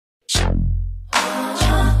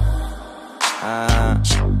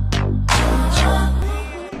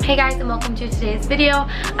Hey guys, and welcome to today's video.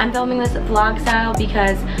 I'm filming this vlog style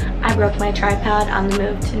because I broke my tripod on the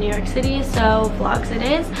move to New York City, so vlogs it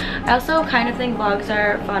is. I also kind of think vlogs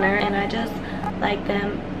are funner and I just like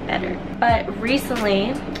them better. But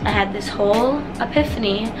recently I had this whole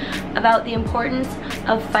epiphany about the importance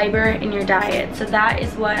of fiber in your diet. So that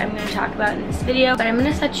is what I'm going to talk about in this video. But I'm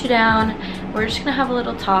going to set you down. We're just going to have a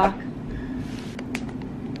little talk.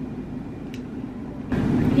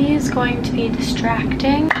 Is going to be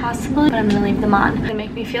distracting, possibly, but I'm gonna leave them on. They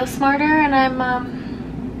make me feel smarter, and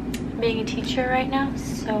I'm being a teacher right now.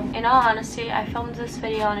 So in all honesty, I filmed this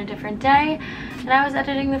video on a different day and I was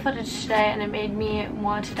editing the footage today and it made me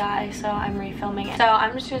want to die, so I'm refilming it. So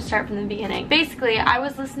I'm just gonna start from the beginning. Basically, I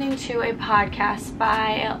was listening to a podcast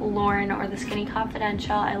by Lauren, or The Skinny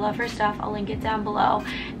Confidential. I love her stuff, I'll link it down below.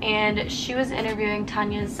 And she was interviewing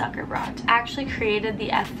Tanya Zuckerbrot. Actually created the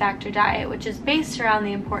F Factor diet, which is based around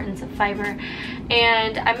the importance of fiber.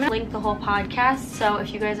 And I'm gonna link the whole podcast, so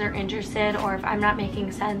if you guys are interested or if I'm not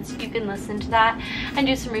making sense, you can listen to that and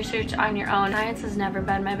do some research on your own. Science has never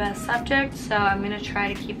been my best subject, so I'm gonna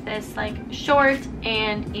try to keep this like short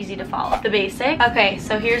and easy to follow. The basic. Okay,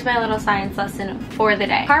 so here's my little science lesson for the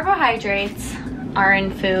day. Carbohydrates are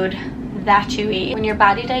in food that you eat. When your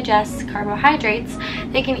body digests carbohydrates,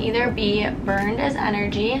 they can either be burned as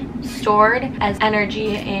energy, stored as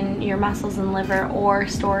energy in your muscles and liver, or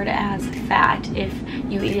stored as fat if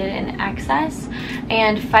you eat it in excess.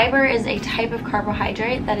 And fiber is a type of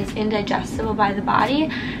carbohydrate that is indigestible by the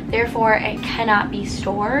body, therefore it cannot be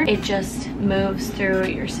stored. It just moves through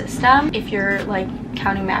your system. If you're like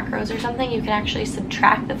counting macros or something, you can actually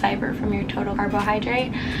subtract the fiber from your total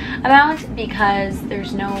carbohydrate amount because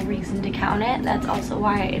there's no reason to count it. That's also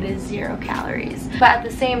why it is 0 calories. But at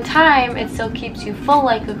the same time, it still keeps you full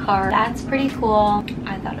like a car. That's pretty cool.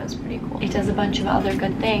 I thought it was pretty cool. It does a bunch of other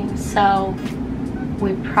good things, so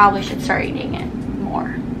we probably should start eating it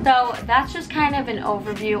more. So that's just kind of an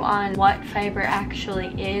overview on what fiber actually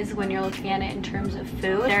is when you're looking at it in terms of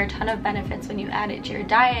food. There are a ton of benefits when you add it to your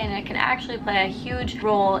diet, and it can actually play a huge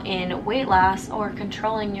role in weight loss or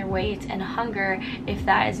controlling your weight and hunger if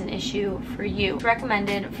that is an issue for you. It's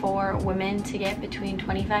recommended for women to get between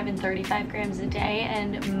 25 and 35 grams a day,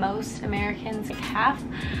 and most Americans like half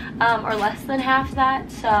or less than half that.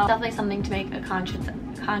 So definitely something to make a conscious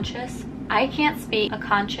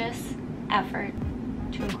effort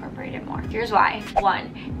to incorporate it more. Here's why.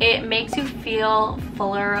 1, it makes you feel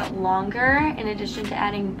fuller longer in addition to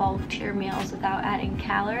adding bulk to your meals without adding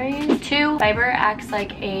calories. 2, fiber acts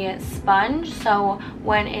like a sponge, so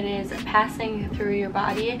when it is passing through your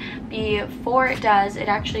body, before it does, it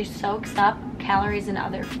actually soaks up calories in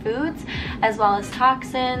other foods, as well as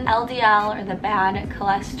toxins, LDL, or the bad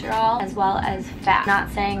cholesterol, as well as fat.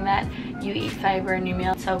 Not saying that you eat fiber in your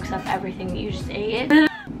meal, it soaks up everything that you just ate.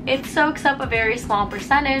 It soaks up a very small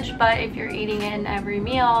percentage, but if you're eating it in every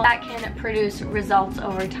meal, that can produce results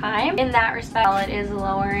over time. In that respect, it is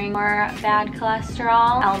lowering your bad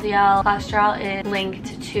cholesterol. LDL cholesterol is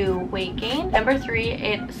linked to weight gain. Number 3,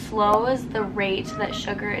 it slows the rate that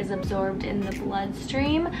sugar is absorbed in the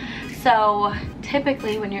bloodstream. So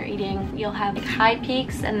typically when you're eating, you'll have like high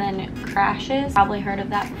peaks and then crashes. Probably heard of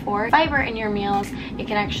that before. Fiber in your meals, it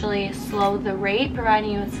can actually slow the rate,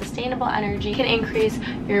 providing you with sustainable energy. It can increase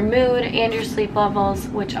your mood and your sleep levels,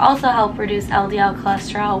 which also help reduce LDL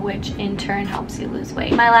cholesterol, which in turn helps you lose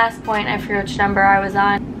weight. My last point, I forgot which number I was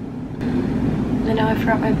on. I know I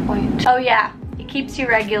forgot my point. Oh yeah. It keeps you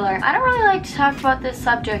regular. I don't really like to talk about this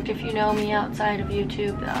subject. If you know me outside of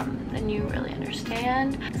YouTube, then you really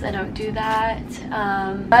understand, because I don't do that.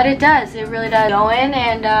 But it does. It really does go in,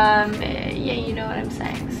 and yeah, you know what I'm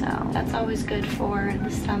saying. So that's always good for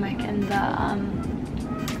the stomach and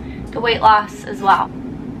the weight loss as well.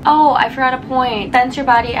 Oh, I forgot a point. Since your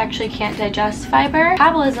body actually can't digest fiber,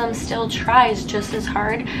 metabolism still tries just as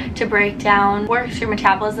hard to break down, works your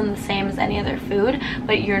metabolism the same as any other food,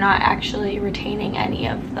 but you're not actually retaining any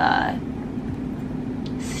of the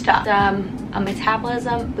stuff. A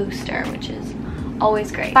metabolism booster, which is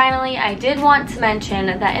always great. Finally, I did want to mention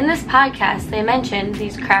that in this podcast, they mentioned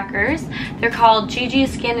these crackers. They're called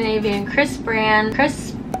Gigi's Scandinavian Crisp brand.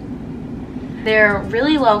 They're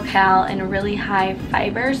really low cal and really high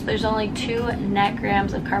fiber, so there's only 2 net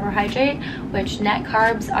grams of carbohydrate, which net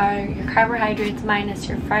carbs are your carbohydrates minus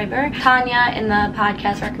your fiber. Tanya in the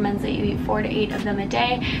podcast recommends that you eat 4 to 8 of them a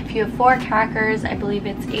day. If you have 4 crackers, I believe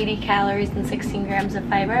it's 80 calories and 16 grams of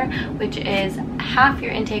fiber, which is half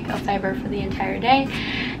your intake of fiber for the entire day.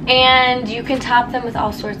 And you can top them with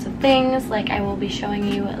all sorts of things, like I will be showing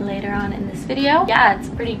you later on in this video. Yeah, it's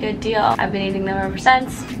a pretty good deal. I've been eating them ever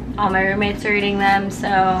since. All my roommates are eating them, so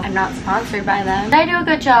I'm not sponsored by them. Did I do a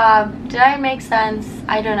good job? Did I make sense?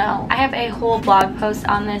 I don't know. I have a whole blog post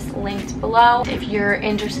on this linked below. If you're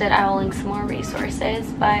interested, I will link some more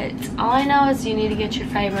resources, but all I know is you need to get your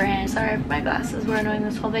fiber in. Sorry if my glasses were annoying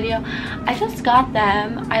this whole video. I just got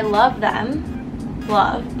them. I love them.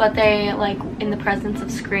 Love. But they, like, in the presence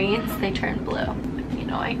of screens, they turn blue.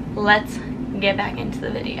 Annoying. Let's get back into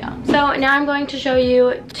the video. So now I'm going to show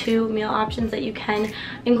you 2 meal options that you can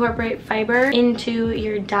incorporate fiber into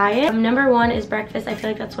your diet. Number 1 is breakfast. I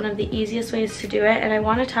feel like that's one of the easiest ways to do it, and I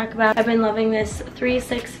want to talk about, I've been loving this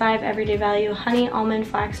 365 everyday value honey, almond,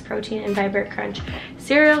 flax, protein, and Vibrant Crunch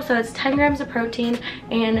cereal. So it's 10 grams of protein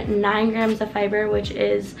and 9 grams of fiber, which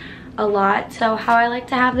is a lot. So how I like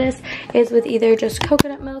to have this is with either just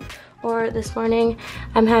coconut milk, or this morning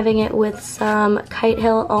I'm having it with some Kite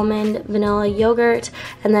Hill almond vanilla yogurt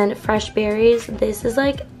and then fresh berries. This is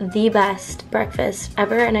like the best breakfast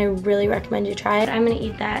ever, and I really recommend you try it. I'm gonna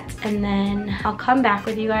eat that, and then I'll come back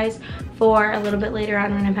with you guys for a little bit later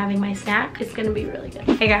on when I'm having my snack. It's gonna be really good.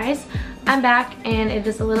 Hey guys, I'm back, and it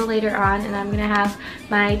is a little later on, and I'm gonna have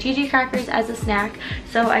my GG crackers as a snack.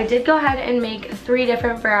 So I did go ahead and make 3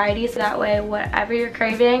 different varieties, so that way whatever you're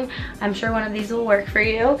craving, I'm sure one of these will work for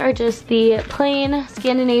you. Are just the plain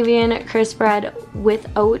Scandinavian crisp bread with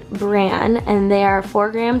oat bran, and they are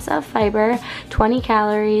 4 grams of fiber, 20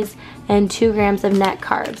 calories, and 2 grams of net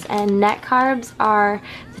carbs. And net carbs are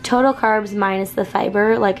the total carbs minus the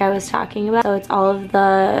fiber, like I was talking about. So it's all of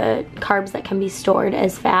the carbs that can be stored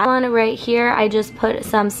as fat. On right here, I just put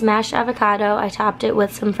some smashed avocado. I topped it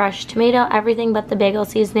with some fresh tomato, everything but the bagel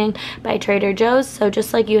seasoning by Trader Joe's. So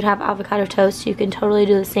just like you would have avocado toast, you can totally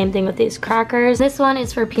do the same thing with these crackers. This one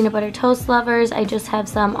is for peanut butter toast lovers. I just have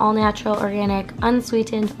some all natural, organic,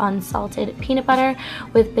 unsweetened, unsalted peanut butter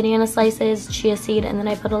with banana slices, chia seed, and then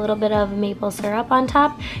I put a little bit of maple syrup on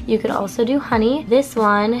top. You could also do honey. This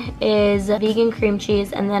one is vegan cream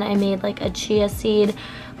cheese, and then I made like a chia seed,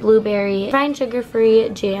 blueberry, refined sugar-free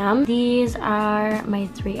jam. These are my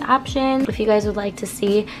 3 options. If you guys would like to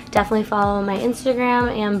see, definitely follow my Instagram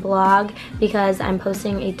and blog because I'm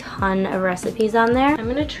posting a ton of recipes on there. I'm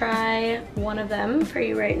gonna try one of them for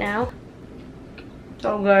you right now.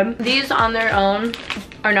 So good. These on their own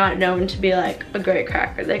are not known to be like a great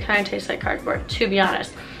cracker. They kind of taste like cardboard, to be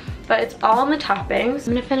honest. But it's all in the toppings.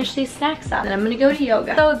 I'm gonna finish these snacks up and I'm gonna go to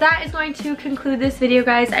yoga. So that is going to conclude this video,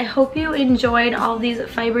 guys. I hope you enjoyed all these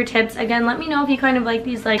fiber tips. Again, let me know if you kind of like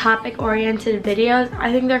these like topic oriented videos.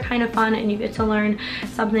 I think they're kind of fun and you get to learn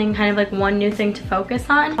something, kind of like one new thing to focus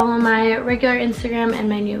on. Follow my regular Instagram and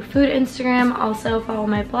my new food Instagram. Also follow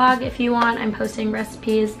my blog if you want. I'm posting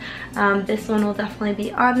recipes. This one will definitely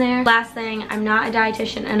be on there. Last thing, I'm not a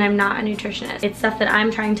dietitian and I'm not a nutritionist. It's stuff that I'm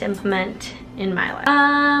trying to implement in my life.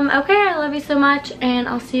 Okay, I love you so much, and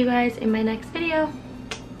I'll see you guys in my next video.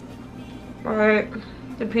 Alright,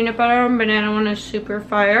 the peanut butter and banana one is super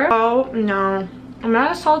fire. Oh no, I'm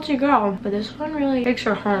not a salty girl, but this one really takes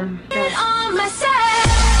her home.